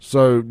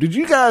So, did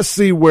you guys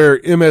see where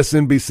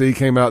MSNBC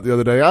came out the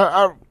other day?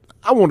 I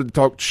wanted to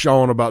talk to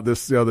Sean about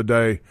this the other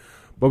day,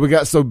 but we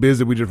got so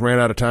busy we just ran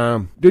out of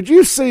time. Did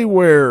you see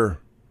where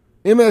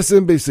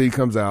MSNBC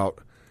comes out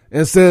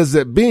and says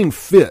that being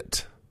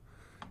fit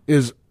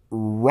is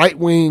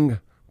right-wing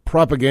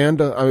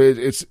propaganda? I mean,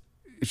 it's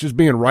just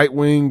being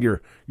right-wing.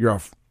 You're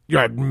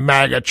a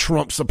MAGA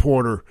Trump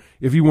supporter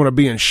if you want to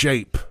be in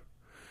shape.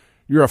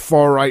 You're a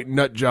far-right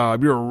nut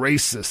job. You're a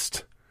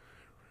racist.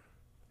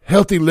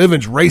 Healthy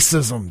living's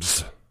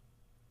racisms.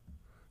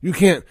 You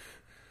can't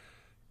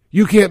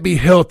be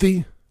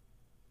healthy.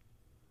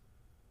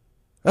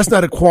 That's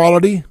not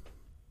equality.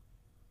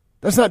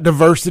 That's not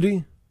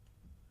diversity.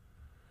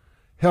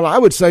 Hell, I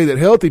would say that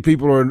healthy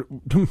people are,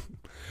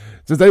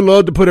 since they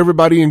love to put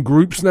everybody in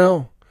groups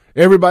now,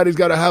 everybody's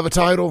got to have a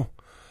title.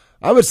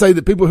 I would say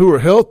that people who are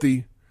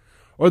healthy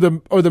are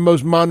the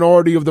most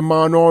minority of the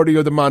minority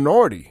of the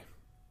minority.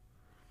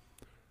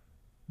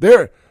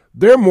 They're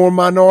more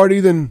minority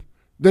than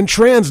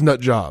trans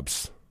nut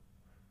jobs.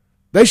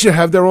 They should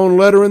have their own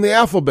letter in the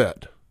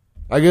alphabet.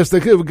 I guess they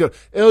could go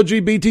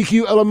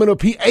LGBTQ elemental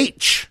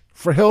PH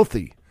for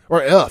healthy,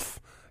 or F.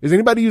 Is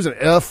anybody using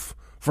F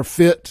for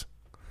fit?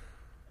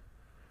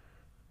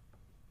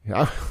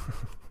 Yeah,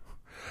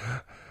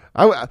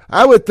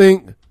 I would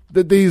think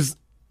that these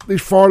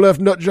far left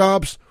nut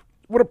jobs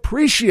would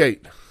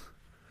appreciate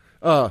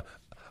a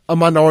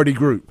minority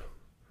group.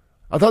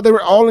 I thought they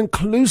were all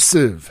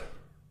inclusive.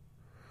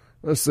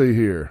 Let's see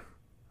here.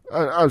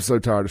 I'm so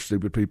tired of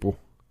stupid people.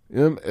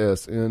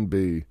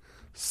 MSNBC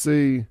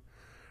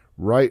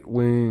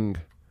right-wing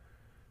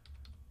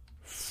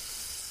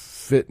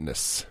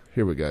fitness.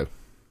 Here we go.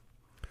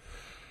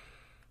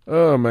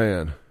 Oh,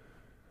 man.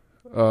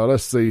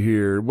 Let's see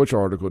here. Which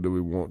article do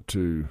we want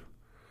to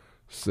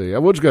see? I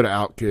will just go to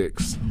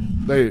Outkicks.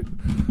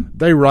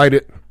 They write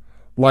it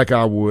like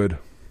I would.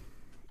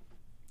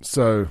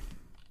 So,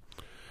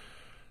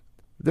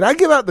 did I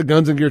give out the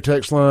Guns and Gear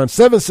text line?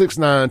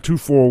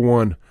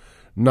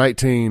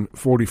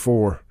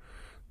 769-241-1944.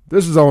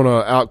 This is on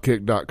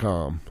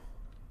Outkick.com.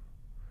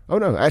 Oh,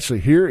 no.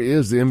 Actually, here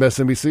is the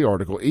MSNBC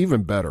article.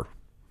 Even better.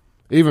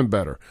 Even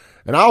better.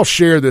 And I'll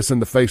share this in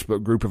the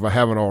Facebook group if I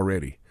haven't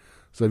already.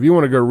 So if you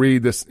want to go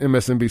read this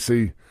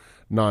MSNBC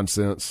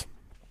nonsense.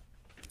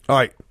 All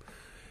right.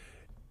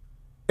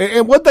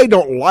 And what they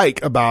don't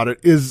like about it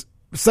is,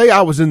 say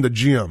I was in the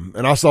gym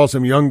and I saw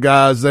some young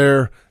guys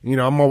there, you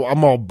know,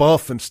 I'm all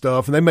buff and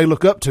stuff, and they may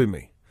look up to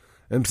me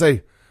and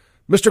say,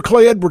 Mr.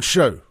 Clay Edwards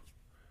Show,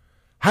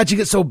 how'd you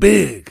get so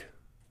big?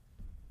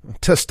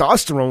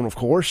 Testosterone, of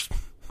course.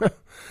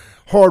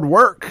 Hard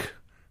work.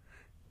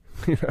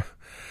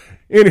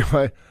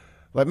 Anyway,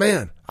 like,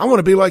 man, I want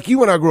to be like you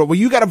when I grow up. Well,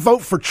 you got to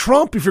vote for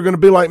Trump if you're going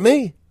to be like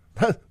me.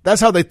 That's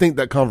how they think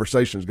that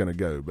conversation is going to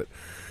go. But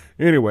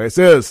anyway, it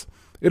says,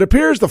 it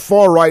appears the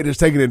far right has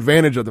taken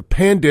advantage of the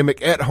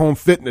pandemic at-home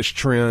fitness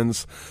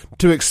trends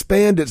to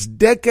expand its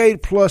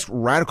decade-plus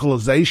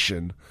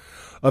radicalization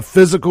of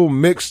physical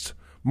mixed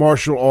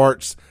martial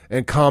arts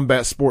and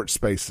combat sports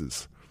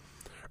spaces.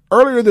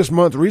 Earlier this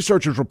month,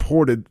 researchers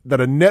reported that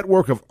a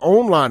network of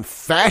online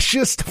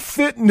fascist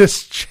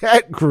fitness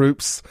chat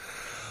groups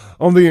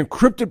on the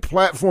encrypted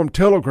platform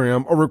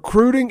Telegram are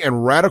recruiting and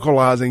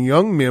radicalizing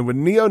young men with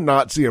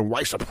neo-Nazi and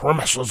white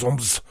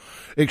supremacism's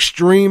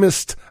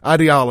extremist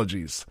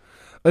ideologies.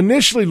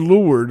 Initially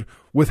lured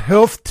with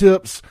health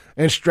tips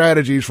and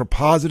strategies for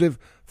positive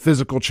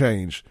physical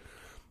change,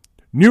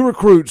 new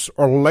recruits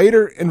are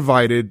later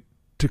invited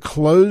to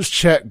closed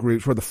chat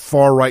groups where the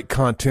far-right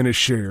content is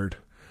shared.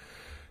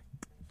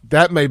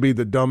 That may be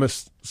the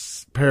dumbest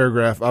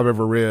paragraph I've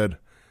ever read,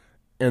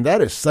 and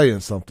that is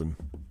saying something.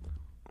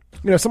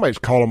 You know, somebody's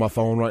calling my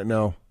phone right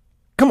now.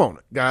 Come on,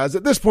 guys.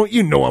 At this point,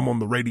 you know I'm on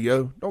the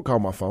radio. Don't call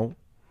my phone.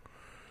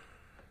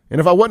 And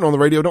if I wasn't on the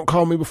radio, don't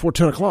call me before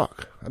 10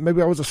 o'clock.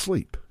 Maybe I was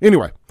asleep.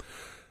 Anyway,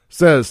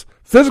 says,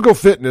 physical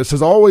fitness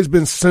has always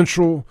been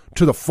central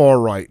to the far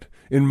right.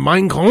 In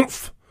Mein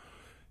Kampf,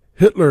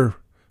 Hitler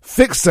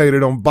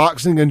fixated on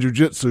boxing and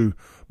jiu-jitsu,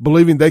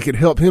 believing they could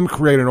help him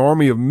create an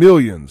army of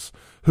millions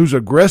whose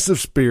aggressive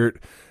spirit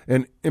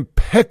and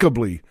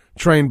impeccably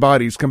trained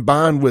bodies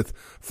combined with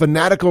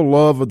fanatical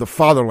love of the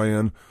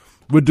fatherland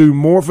would do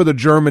more for the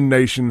German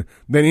nation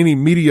than any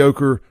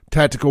mediocre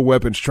tactical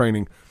weapons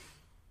training.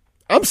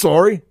 I'm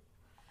sorry.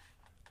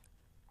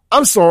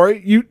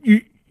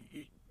 You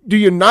do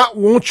you not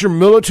want your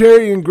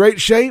military in great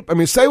shape? I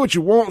mean, say what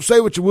you want, say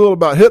what you will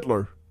about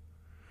Hitler.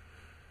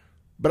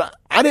 But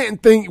I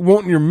didn't think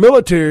wanting your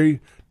military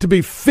to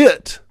be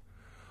fit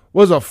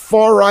was a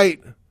far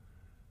right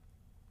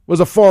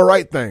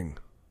thing.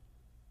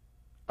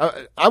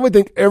 I would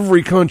think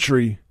every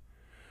country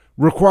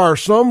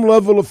requires some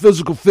level of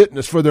physical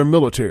fitness for their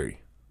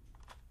military.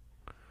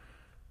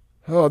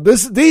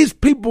 These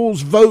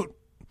people's vote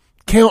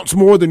counts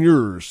more than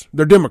yours.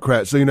 They're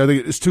Democrats, so you know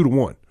it's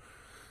 2-1.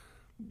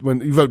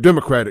 When you vote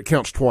Democrat, it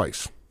counts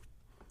twice.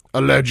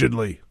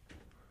 Allegedly.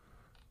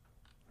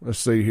 Let's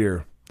see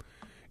here.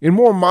 In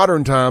more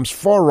modern times,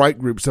 far-right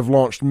groups have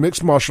launched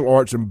mixed martial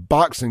arts and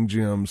boxing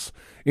gyms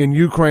in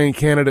Ukraine,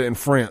 Canada, and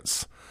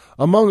France,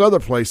 among other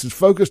places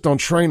focused on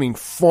training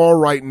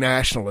far-right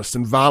nationalists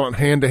in violent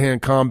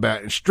hand-to-hand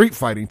combat and street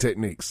fighting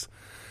techniques.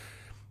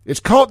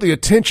 It's caught the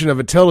attention of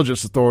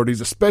intelligence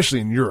authorities, especially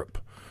in Europe,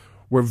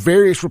 where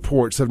various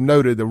reports have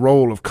noted the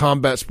role of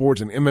combat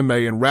sports and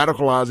MMA in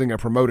radicalizing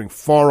and promoting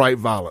far-right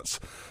violence.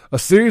 A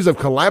series of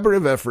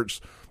collaborative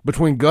efforts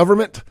between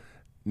government,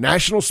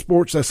 national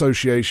sports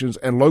associations,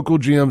 and local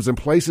gyms in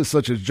places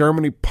such as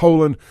Germany,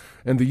 Poland,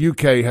 and the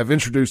UK have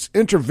introduced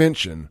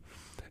intervention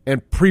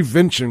and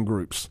prevention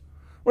groups.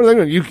 What are they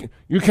doing?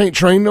 You can't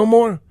train no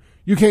more?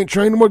 You can't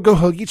train no more? Go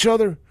hug each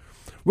other?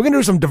 We're going to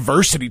do some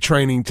diversity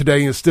training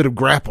today instead of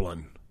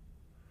grappling.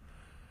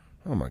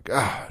 Oh, my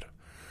God.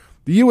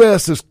 The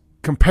U.S. is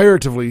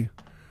comparatively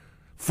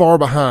far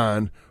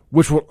behind,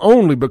 which will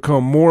only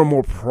become more and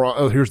more,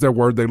 here's their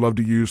word they love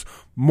to use,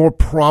 more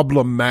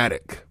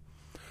problematic,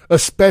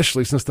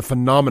 especially since the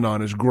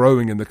phenomenon is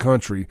growing in the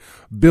country,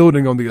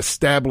 building on the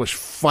established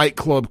fight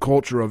club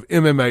culture of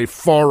MMA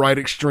far-right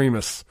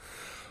extremists.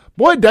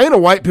 Boy, Dana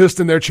White pissed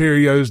in their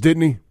Cheerios,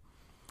 didn't he?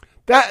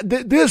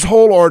 This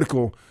whole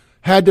article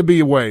had to be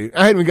a way.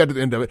 I hadn't even got to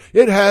the end of it.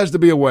 It has to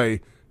be a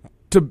way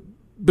to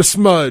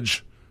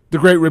besmudge the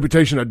great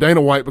reputation of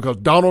Dana White because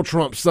Donald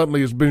Trump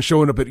suddenly has been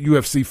showing up at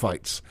UFC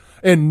fights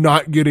and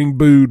not getting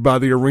booed by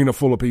the arena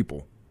full of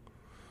people.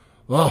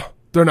 Oh,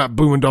 they're not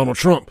booing Donald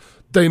Trump.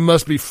 They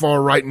must be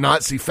far-right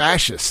Nazi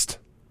fascist.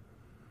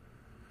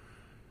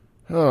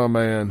 Oh,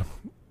 man.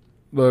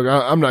 Look,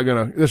 I'm not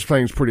going to – this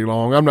thing's pretty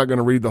long. I'm not going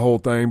to read the whole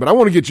thing, but I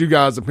want to get you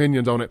guys'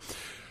 opinions on it.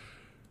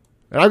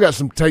 And I've got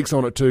some takes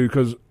on it too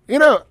because, you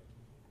know,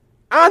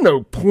 I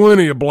know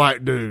plenty of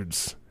black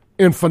dudes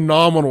in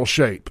phenomenal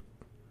shape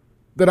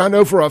that I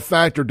know for a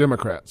fact are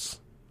Democrats.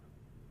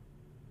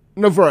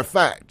 I know for a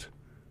fact.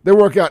 They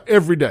work out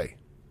every day.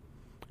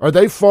 Are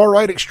they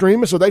far-right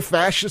extremists? Are they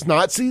fascist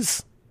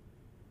Nazis?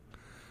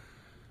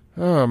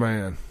 Oh,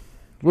 man.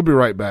 We'll be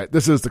right back.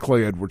 This is the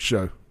Clay Edwards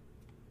Show.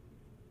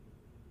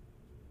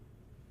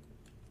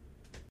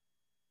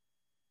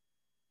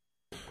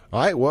 All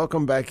right,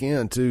 welcome back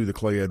into the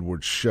Clay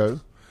Edwards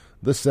Show.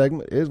 This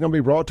segment is going to be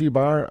brought to you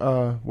by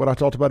what I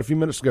talked about a few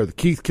minutes ago, the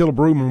Keith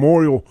Killebrew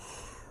Memorial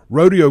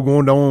Rodeo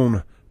going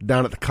on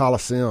down at the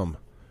Coliseum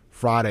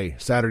Friday,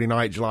 Saturday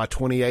night, July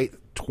 28th,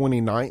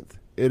 29th.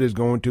 It is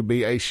going to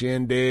be a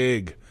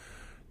shindig.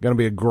 Going to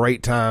be a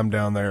great time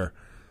down there.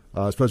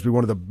 It's supposed to be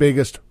one of the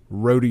biggest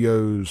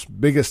rodeos,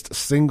 biggest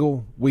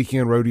single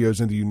weekend rodeos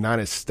in the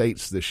United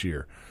States this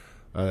year.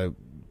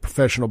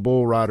 Professional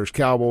bull riders,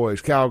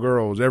 cowboys,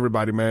 cowgirls,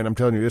 everybody, man. I'm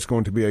telling you, it's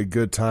going to be a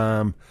good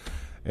time.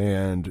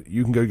 And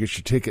you can go get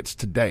your tickets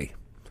today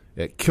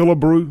at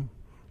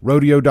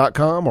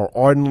KillebrewRodeo.com or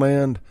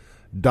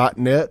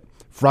Ardenland.net.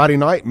 Friday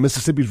night,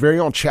 Mississippi's very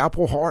own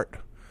Chapel Hart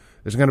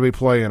is going to be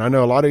playing. I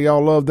know a lot of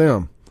y'all love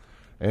them.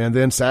 And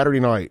then Saturday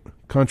night,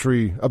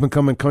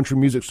 up-and-coming country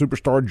music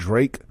superstar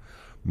Drake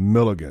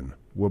Milligan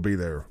will be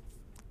there.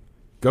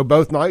 Go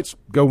both nights,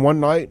 go one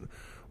night,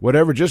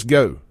 whatever, just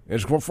go.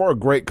 It's for a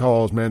great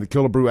cause, man. The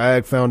Killebrew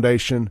Ag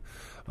Foundation,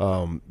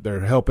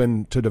 they're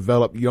helping to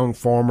develop young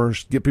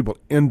farmers, get people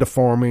into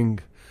farming.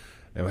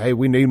 And, hey,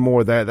 we need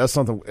more of that. That's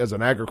something, as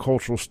an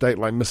agricultural state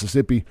like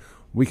Mississippi,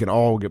 we can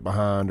all get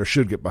behind or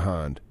should get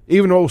behind.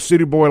 Even an old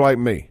city boy like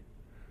me.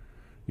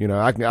 You know,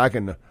 I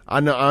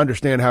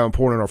understand how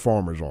important our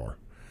farmers are,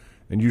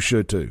 and you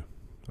should too.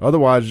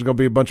 Otherwise, there's going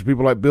to be a bunch of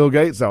people like Bill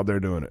Gates out there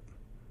doing it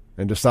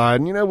and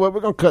deciding, you know what, we're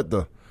going to cut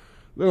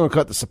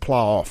the supply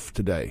off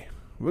today.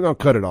 We're going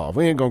to cut it off.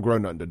 We ain't going to grow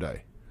nothing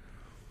today.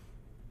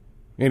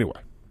 Anyway,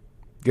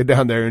 get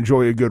down there,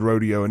 enjoy a good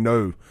rodeo, and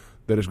know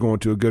that it's going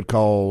to a good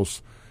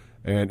cause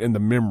and in the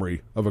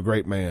memory of a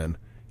great man,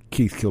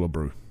 Keith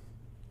Killebrew.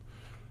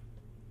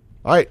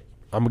 All right,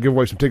 I'm going to give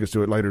away some tickets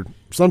to it later,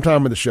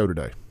 sometime in the show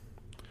today.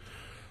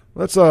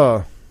 Let's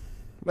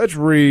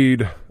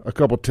read a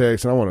couple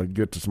texts, and I want to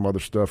get to some other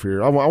stuff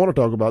here. I want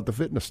to talk about the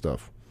fitness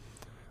stuff.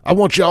 I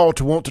want y'all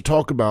to want to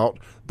talk about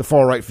the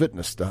far-right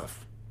fitness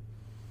stuff.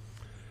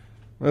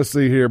 Let's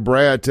see here.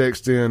 Brad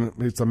texts in.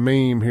 It's a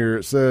meme here.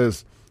 It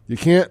says, you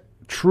can't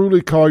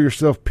truly call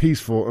yourself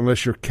peaceful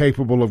unless you're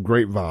capable of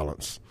great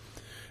violence.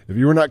 If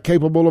you are not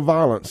capable of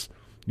violence,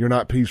 you're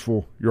not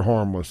peaceful. You're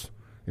harmless.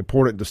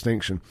 Important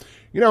distinction.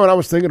 You know, and I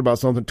was thinking about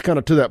something kind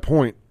of to that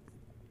point.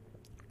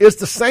 It's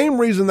the same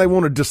reason they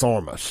want to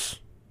disarm us.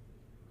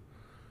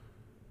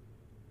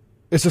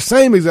 It's the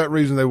same exact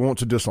reason they want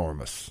to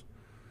disarm us.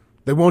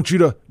 They want you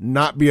to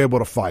not be able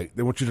to fight.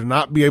 They want you to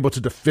not be able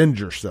to defend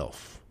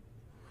yourself.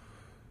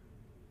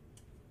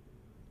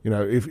 You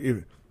know, if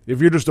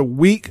you're just a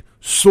weak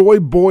soy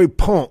boy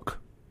punk,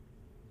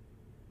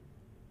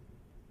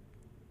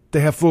 they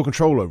have full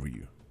control over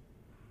you.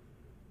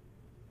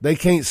 They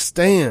can't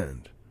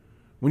stand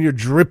when you're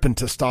dripping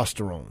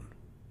testosterone.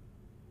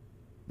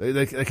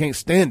 They can't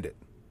stand it.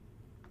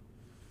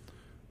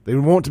 They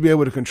want to be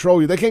able to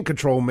control you. They can't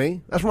control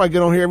me. That's why I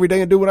get on here every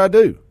day and do what I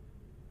do.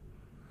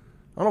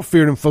 I don't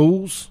fear them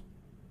fools.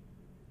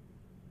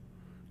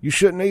 You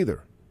shouldn't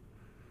either.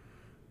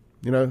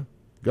 Go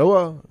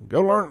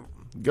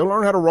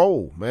learn how to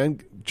roll,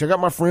 man. Check out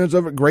my friends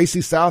over at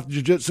Gracie South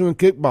Jiu-Jitsu and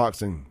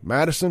Kickboxing,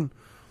 Madison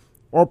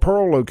or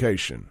Pearl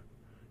location.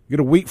 Get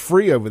a week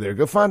free over there.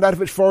 Go find out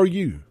if it's for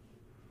you.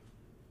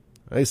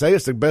 They say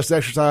it's the best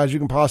exercise you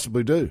can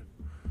possibly do.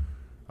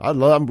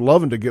 I'm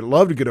love to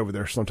get over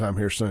there sometime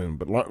here soon.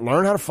 But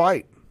learn how to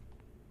fight.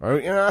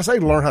 I say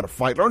learn how to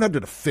fight. Learn how to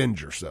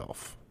defend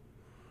yourself.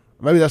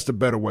 Maybe that's the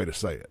better way to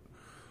say it.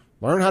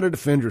 Learn how to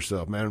defend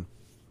yourself, man.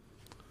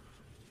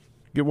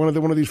 Get one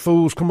of these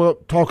fools come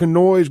up talking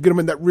noise. Get them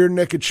in that rear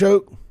naked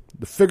choke,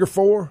 the figure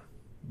four,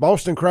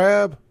 Boston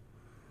Crab,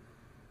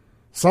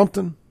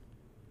 something.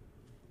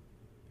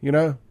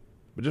 But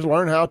just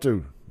learn how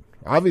to.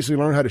 Obviously,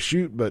 learn how to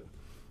shoot, but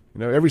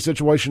every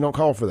situation don't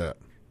call for that.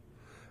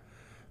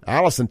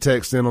 Allison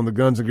texts in on the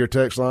Guns and Gear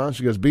text line.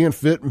 She goes, "Being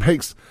fit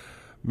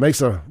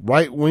makes a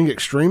right wing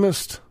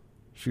extremist."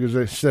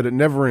 She said it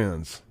never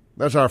ends.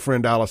 That's our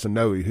friend Allison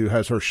Noe, who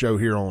has her show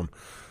here on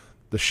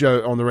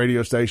the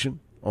radio station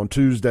on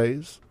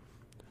Tuesdays,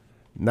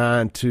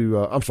 on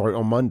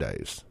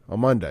Mondays,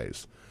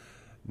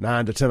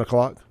 9 to 10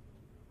 o'clock.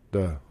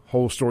 The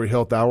Whole Story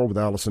Health Hour with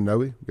Allison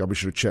Noe. Y'all be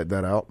sure to check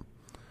that out.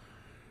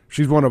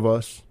 She's one of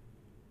us.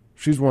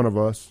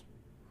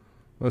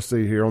 Let's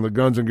see here on the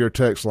Guns and Gear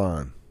text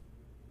line.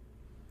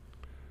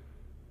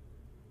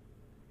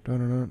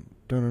 What?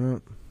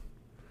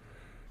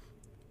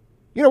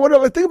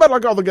 Think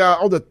about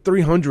all the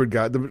 300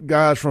 guys, the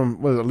guys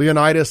from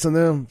Leonidas and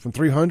them from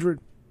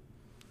 300.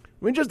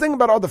 Just think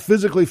about all the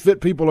physically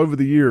fit people over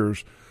the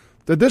years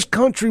that this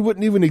country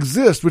wouldn't even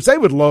exist, which they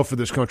would love for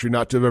this country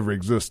not to have ever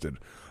existed.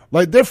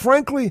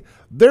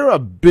 They're a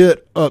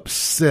bit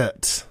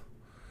upset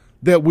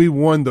that we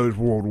won those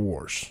world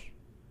wars.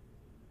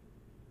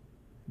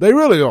 They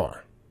really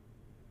are.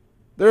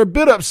 They're a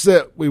bit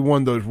upset we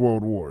won those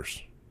world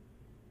wars.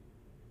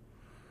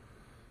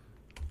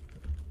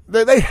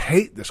 They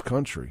hate this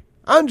country.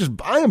 I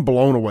am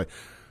blown away.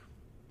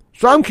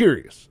 So I'm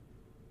curious.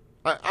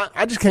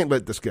 I just can't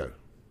let this go.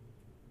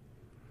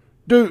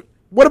 Dude,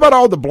 what about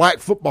all the black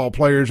football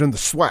players in the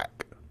SWAC,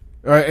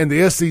 and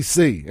the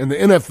SEC, and the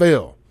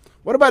NFL?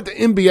 What about the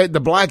NBA,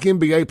 the black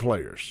NBA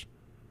players?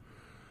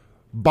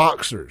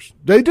 Boxers.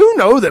 They do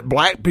know that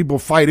black people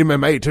fight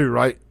MMA too,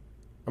 right?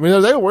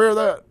 Are they aware of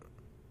that?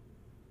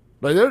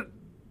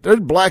 There's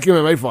black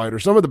MMA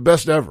fighters, some of the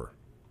best ever.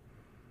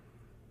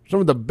 Some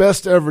of the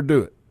best to ever do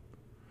it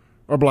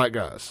are black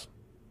guys.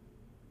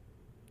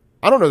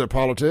 I don't know their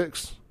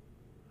politics,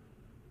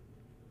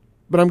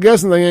 but I'm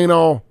guessing they ain't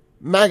all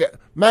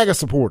MAGA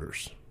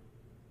supporters.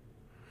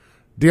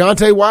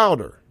 Deontay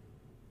Wilder,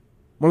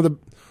 one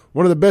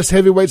of the best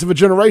heavyweights of a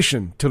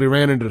generation, till he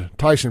ran into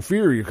Tyson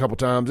Fury a couple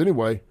times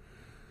anyway,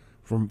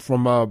 from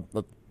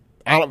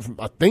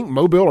I think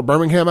Mobile or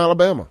Birmingham,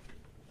 Alabama.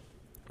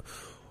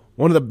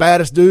 One of the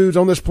baddest dudes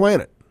on this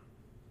planet.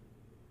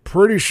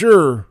 Pretty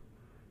sure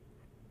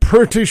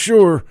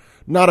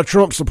not a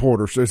Trump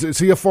supporter. So is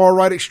he a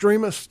far-right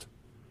extremist?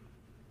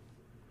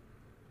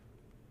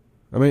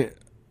 I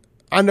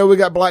know we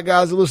got black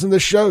guys that listen to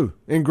this show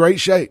in great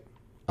shape.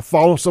 I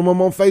follow some of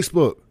them on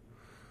Facebook.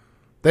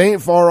 They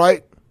ain't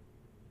far-right.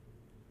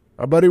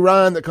 Our buddy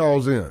Ryan that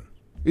calls in,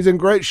 he's in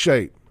great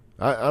shape.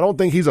 I don't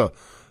think he's a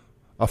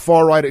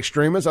far-right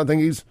extremist. I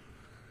think he's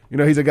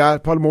a guy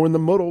probably more in the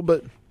middle,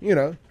 but,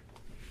 I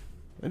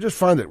just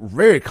find it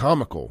very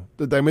comical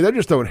that they're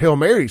just throwing Hail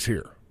Marys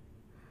here.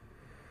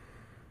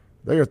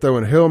 They are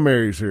throwing Hail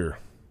Marys here.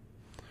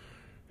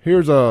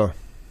 Here's a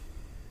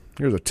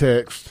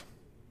text.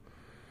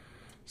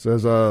 It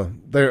says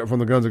they're from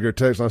the Guns and Gear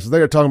text line. It says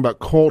they are talking about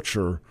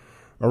culture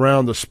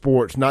around the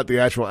sports, not the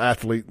actual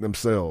athlete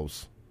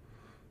themselves.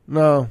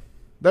 No,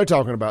 they're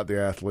talking about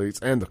the athletes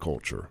and the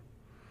culture.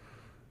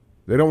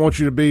 They don't want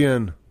you to be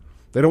in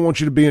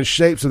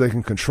shape so they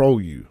can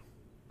control you.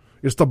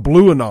 It's the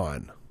blue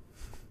anon.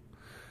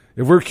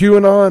 If we're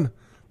QAnon,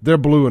 they're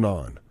blue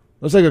anon.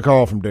 Let's take a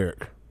call from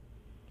Derek.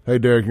 Hey,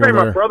 Derek, you're Hey,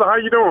 my there. brother, how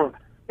you doing?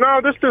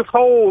 No, this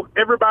whole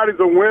everybody's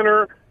a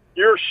winner,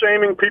 you're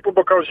shaming people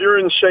because you're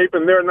in shape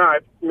and they're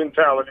not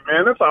mentality,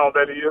 man. That's all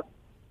that is.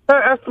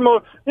 That's the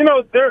most,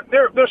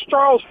 they're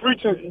straws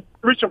reaching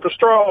for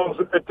straws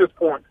at this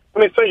point.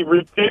 When they say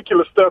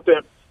ridiculous stuff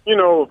that,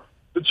 the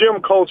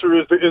gym culture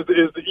is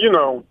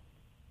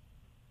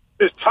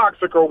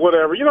toxic or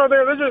whatever.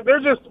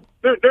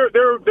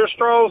 They're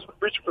straws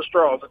reaching for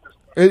straws at this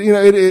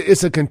point.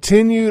 It's a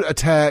continued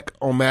attack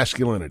on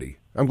masculinity.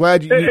 I'm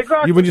glad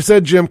exactly. When you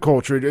said gym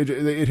culture,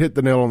 it hit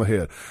the nail on the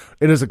head.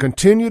 It is a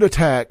continued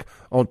attack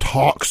on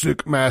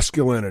toxic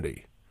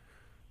masculinity.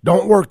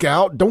 Don't work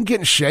out. Don't get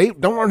in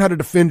shape. Don't learn how to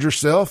defend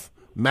yourself,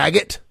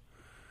 maggot.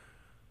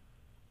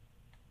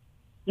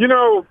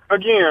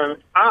 Again,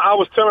 I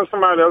was telling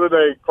somebody the other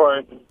day,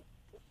 Clay,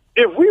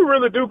 if we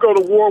really do go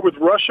to war with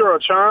Russia or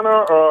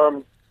China,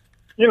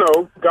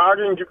 Gog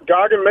and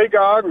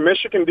Magog,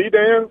 Michigan,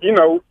 D-Dan,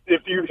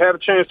 if you had a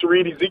chance to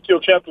read Ezekiel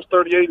chapters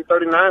 38 and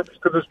 39,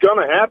 because it's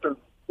going to happen,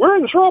 we're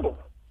in trouble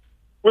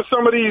with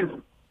some of these,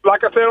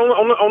 like I said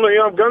on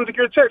the Guns and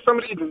Gear text, some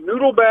of these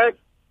noodle-back,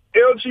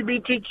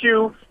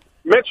 LGBTQ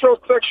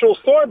metrosexual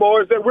soy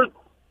boys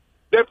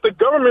that the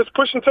government's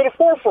pushing to the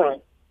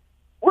forefront.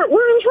 We're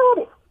in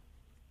trouble.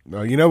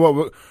 No, you know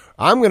what?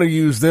 I'm going to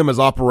use them as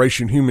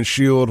Operation Human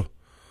Shield.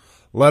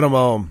 Let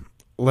them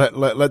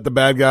let the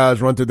bad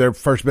guys run through their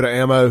first bit of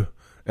ammo,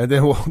 and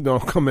then they'll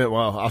come in.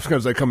 Well, I was going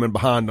to say come in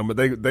behind them, but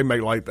they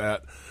make like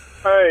that.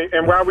 Hey,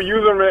 and while we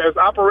use them as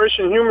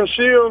Operation Human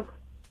Shield,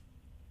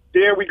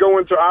 then we go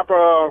into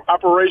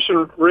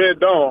Operation Red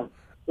Dawn,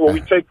 where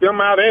we take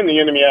them out and the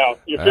enemy out.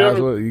 You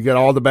feel me? You got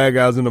all the bad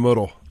guys in the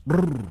middle.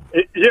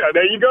 Yeah,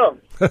 there you go.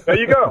 There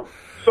you go.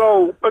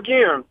 So,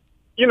 again,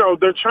 you know,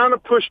 they're trying to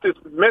push this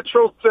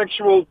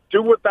metrosexual,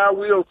 do what thou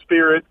will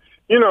spirit.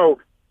 You know,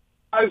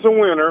 as a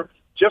winner,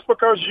 just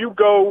because you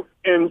go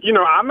and, you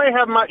know, I may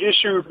have my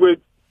issues with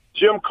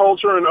gym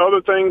culture and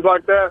other things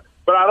like that,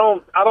 but I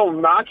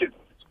don't knock it.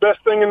 It's the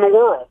best thing in the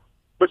world.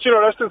 But, you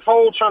know, that's this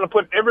whole trying to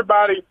put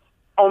everybody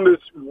on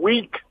this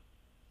weak,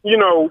 you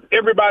know,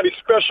 everybody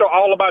special,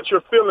 all about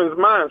your feelings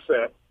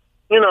mindset.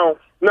 You know,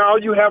 now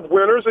you have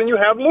winners and you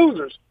have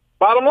losers.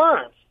 Bottom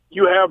line,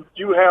 you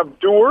have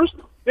doers,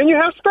 then you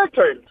have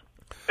spectators.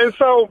 And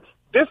so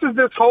this is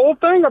this whole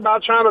thing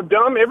about trying to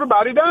dumb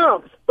everybody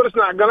down, but it's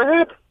not going to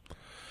happen.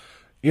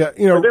 Yeah,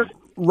 you know,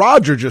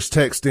 Roger just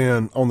texted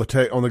in on the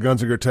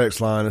Gunziger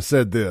text line and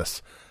said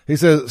this. He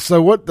says,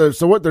 so what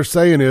they're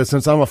saying is,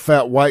 since I'm a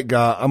fat white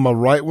guy, I'm a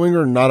right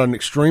winger, not an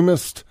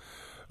extremist.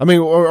 I mean,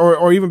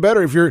 or even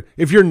better, if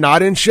you're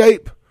not in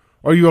shape,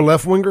 are you a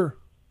left winger?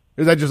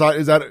 Is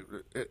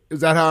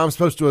that how I'm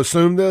supposed to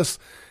assume this?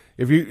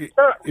 If you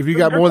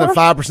got more than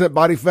 5%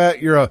 body fat,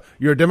 you're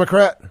a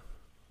Democrat.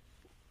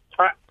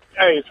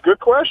 Hey, it's a good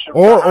question.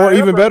 Or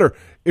even better,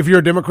 if you're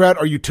a Democrat,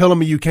 are you telling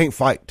me you can't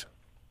fight?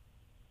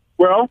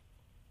 Well,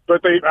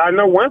 but I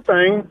know one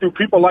thing through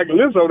people like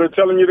Lizzo, they're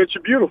telling you that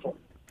you're beautiful.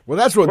 Well,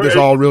 that's what this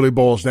all really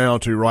boils down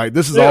to, right?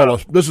 This is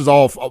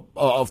all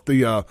of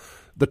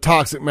the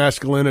toxic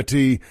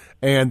masculinity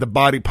and the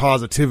body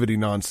positivity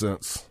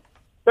nonsense.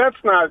 That's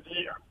not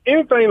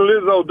anything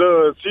Lizzo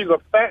does. She's a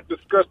fat,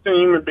 disgusting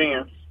human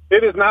being.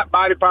 It is not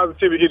body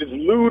positivity. It is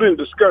lewd and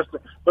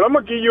disgusting. But I'm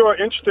going to give you an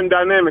interesting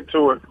dynamic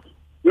to it.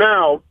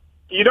 Now,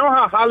 you know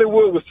how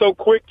Hollywood was so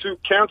quick to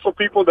cancel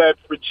people that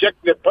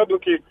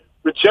publicly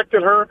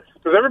rejected her?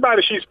 Because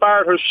everybody she's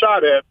fired her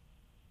shot at,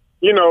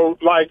 you know,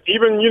 like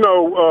even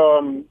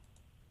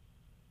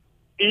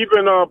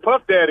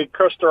Puff Daddy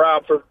cussed her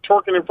out for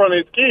twerking in front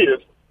of his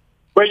kids.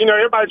 But, you know,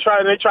 everybody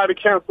tried to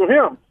cancel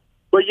him.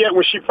 But yet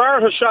when she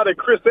fired her shot at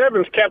Chris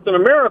Evans, Captain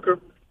America,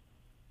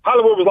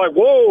 Hollywood was like,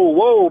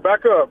 whoa,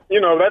 back up.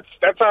 You know,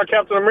 that's our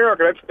Captain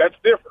America. That's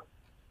different.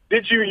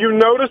 Did you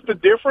notice the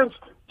difference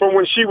from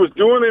when she was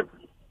doing it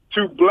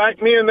to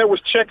black men that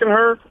was checking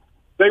her?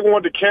 They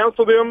wanted to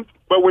cancel them,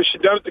 but when she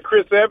done it to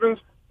Chris Evans,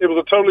 it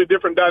was a totally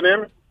different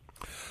dynamic.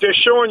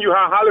 Just showing you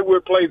how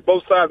Hollywood plays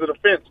both sides of the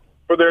fence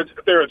for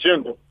their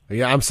agenda.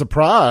 Yeah, I'm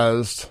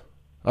surprised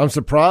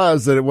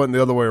that it wasn't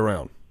the other way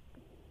around.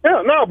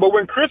 Yeah, no, but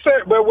when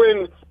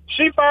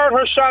she fired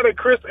her shot at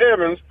Chris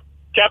Evans,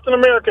 Captain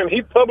America, and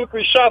he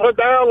publicly shot her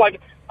down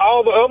like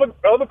all the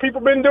other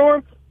people been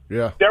doing.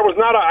 Yeah, there was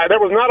not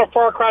a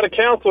far cry to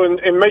counsel and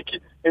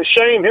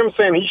shame him,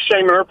 saying he's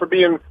shaming her for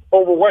being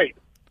overweight.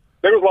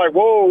 They was like,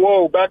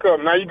 whoa, back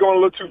up. Now you're going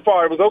a little too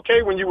far. It was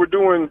okay when you were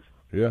doing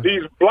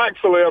these black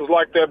celebs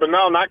like that, but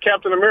now not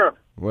Captain America.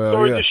 Well,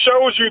 so it just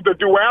shows you the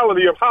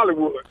duality of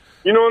Hollywood.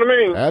 You know what I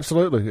mean?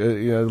 Absolutely.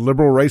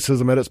 Liberal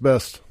racism at its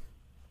best.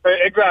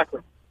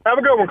 Exactly. Have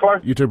a good one, Clay.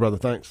 You too, brother.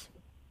 Thanks.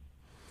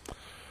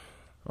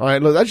 All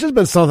right, look, that's just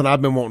been something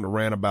I've been wanting to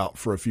rant about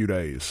for a few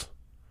days.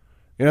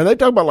 You know, they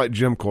talk about, like,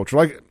 gym culture.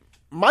 Like,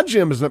 my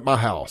gym is at my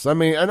house. I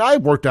mean, and I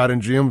worked out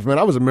in gyms, man.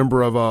 I was a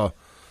member of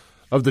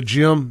the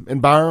gym in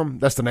Byram.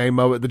 That's the name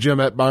of it, the gym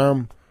at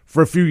Byram,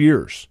 for a few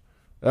years.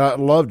 I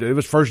loved it. It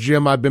was the first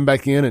gym I'd been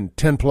back in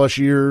 10-plus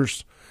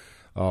years.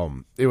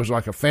 It was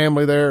like a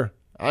family there.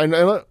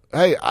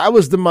 I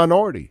was the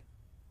minority.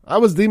 I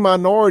was the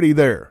minority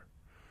there.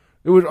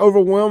 It was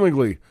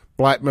overwhelmingly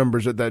black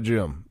members at that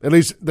gym, at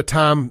least the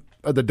time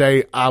of the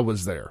day I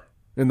was there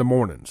in the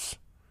mornings.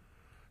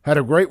 Had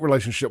a great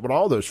relationship with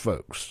all those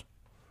folks.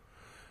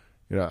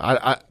 You know,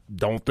 I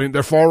don't think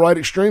they're far-right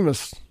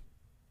extremists.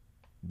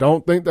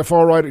 Don't think they're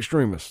far-right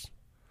extremists.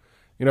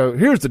 You know,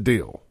 here's the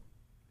deal.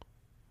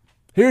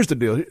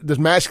 This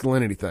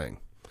masculinity thing.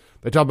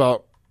 They talk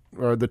about,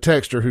 or the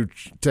texter who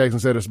texted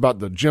and said it's about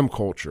the gym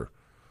culture.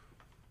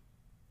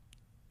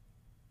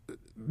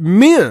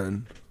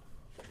 Men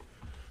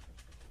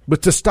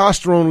with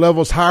testosterone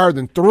levels higher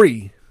than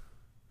 3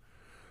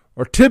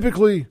 are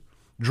typically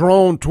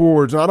drawn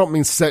towards, and I don't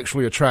mean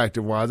sexually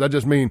attractive wise, I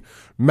just mean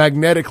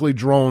magnetically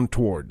drawn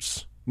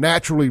towards,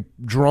 naturally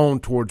drawn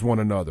towards one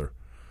another,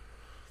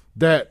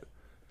 that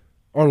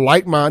are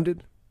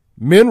like-minded.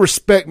 Men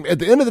respect, at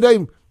the end of the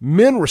day,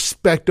 men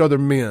respect other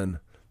men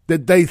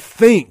that they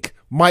think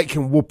Mike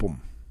can whoop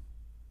them,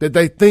 that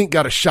they think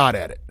got a shot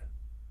at it.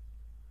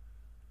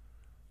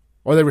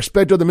 Or they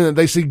respect other men that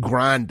they see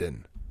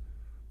grinding,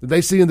 that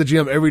they see in the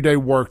gym every day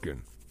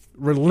working,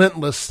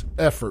 relentless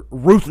effort,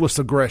 ruthless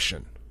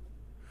aggression.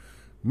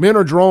 Men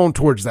are drawn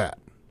towards that.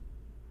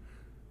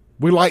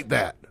 We like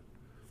that.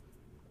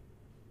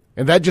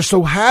 And that just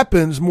so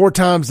happens more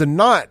times than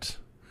not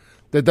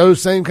that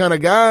those same kind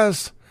of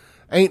guys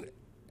ain't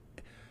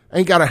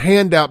got a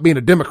handout being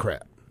a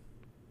Democrat,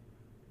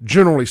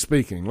 generally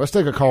speaking. Let's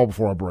take a call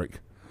before I break.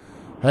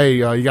 Hey,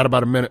 you got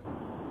about a minute?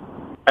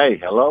 Hey,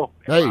 hello.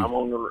 Hey,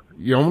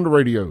 you're on the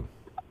radio.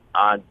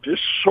 I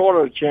just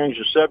sort of changed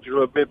the subject a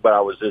little bit, but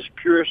I was just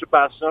curious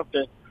about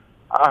something.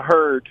 I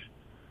heard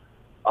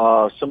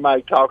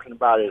somebody talking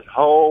about a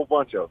whole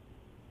bunch of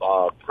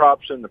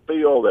crops in the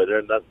field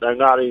that they're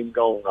not even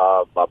going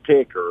to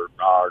pick or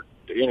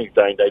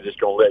anything. They just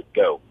going to let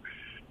go.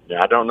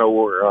 Now, I don't know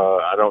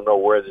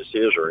where this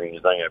is or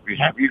anything.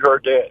 Have you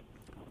heard that?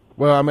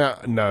 Well, I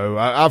mean, no.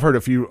 I've heard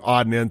a few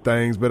odd and end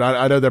things, but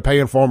I know they're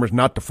paying farmers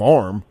not to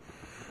farm.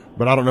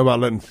 But I don't know about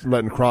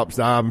letting crops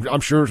die. I'm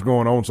sure it's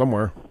going on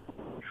somewhere.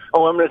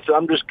 Oh,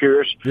 I'm just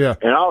curious. Yeah.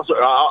 And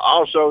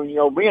also,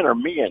 men are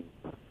men.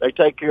 They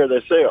take care of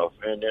themselves,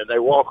 and they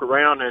walk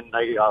around, and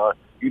they, a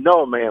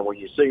man when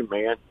you see a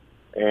man,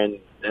 and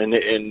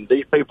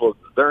these people,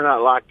 they're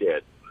not like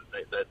that.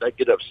 They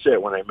get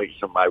upset when they meet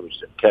somebody with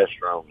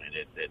testosterone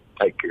and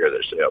take care of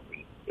themselves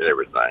and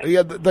everything.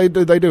 Yeah, they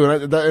do,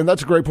 and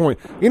that's a great point.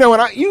 And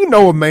you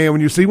know a man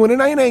when you see one,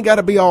 and it ain't got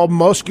to be all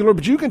muscular,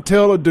 but you can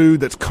tell a dude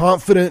that's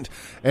confident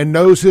and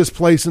knows his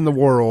place in the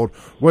world,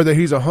 whether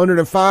he's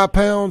 105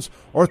 pounds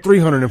or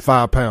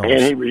 305 pounds.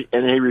 And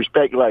he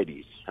respect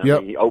ladies.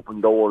 Yep. He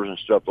opened doors and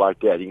stuff like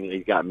that.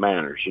 He got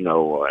manners, and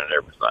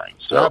everything.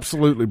 So.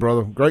 Absolutely,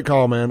 brother. Great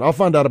call, man. I'll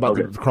find out about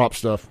the crop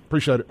stuff.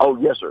 Appreciate it. Oh,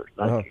 yes, sir.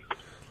 Thank you.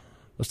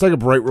 Let's take a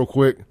break real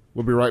quick.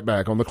 We'll be right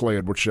back on the Clay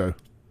Edwards Show.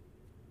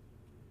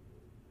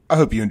 I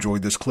hope you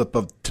enjoyed this clip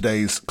of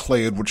today's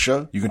Clay Edwards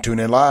Show. You can tune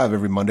in live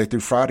every Monday through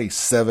Friday,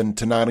 7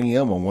 to 9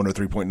 a.m. on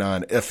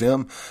 103.9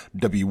 FM,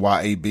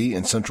 WYAB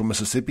in Central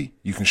Mississippi.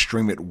 You can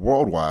stream it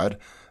worldwide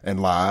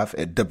and live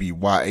at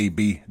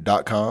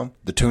WYAB.com,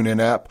 the TuneIn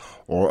app,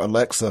 or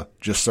Alexa.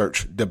 Just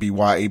search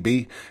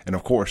WYAB. And,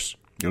 of course,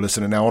 you're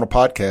listening now on a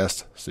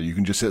podcast, so you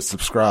can just hit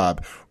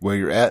subscribe where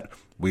you're at.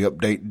 We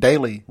update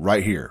daily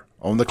right here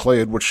on the Clay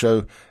Edwards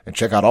Show, and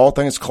check out all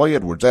things Clay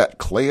Edwards at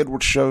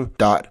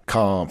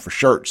ClayEdwardsShow.com for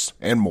shirts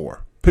and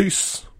more. Peace.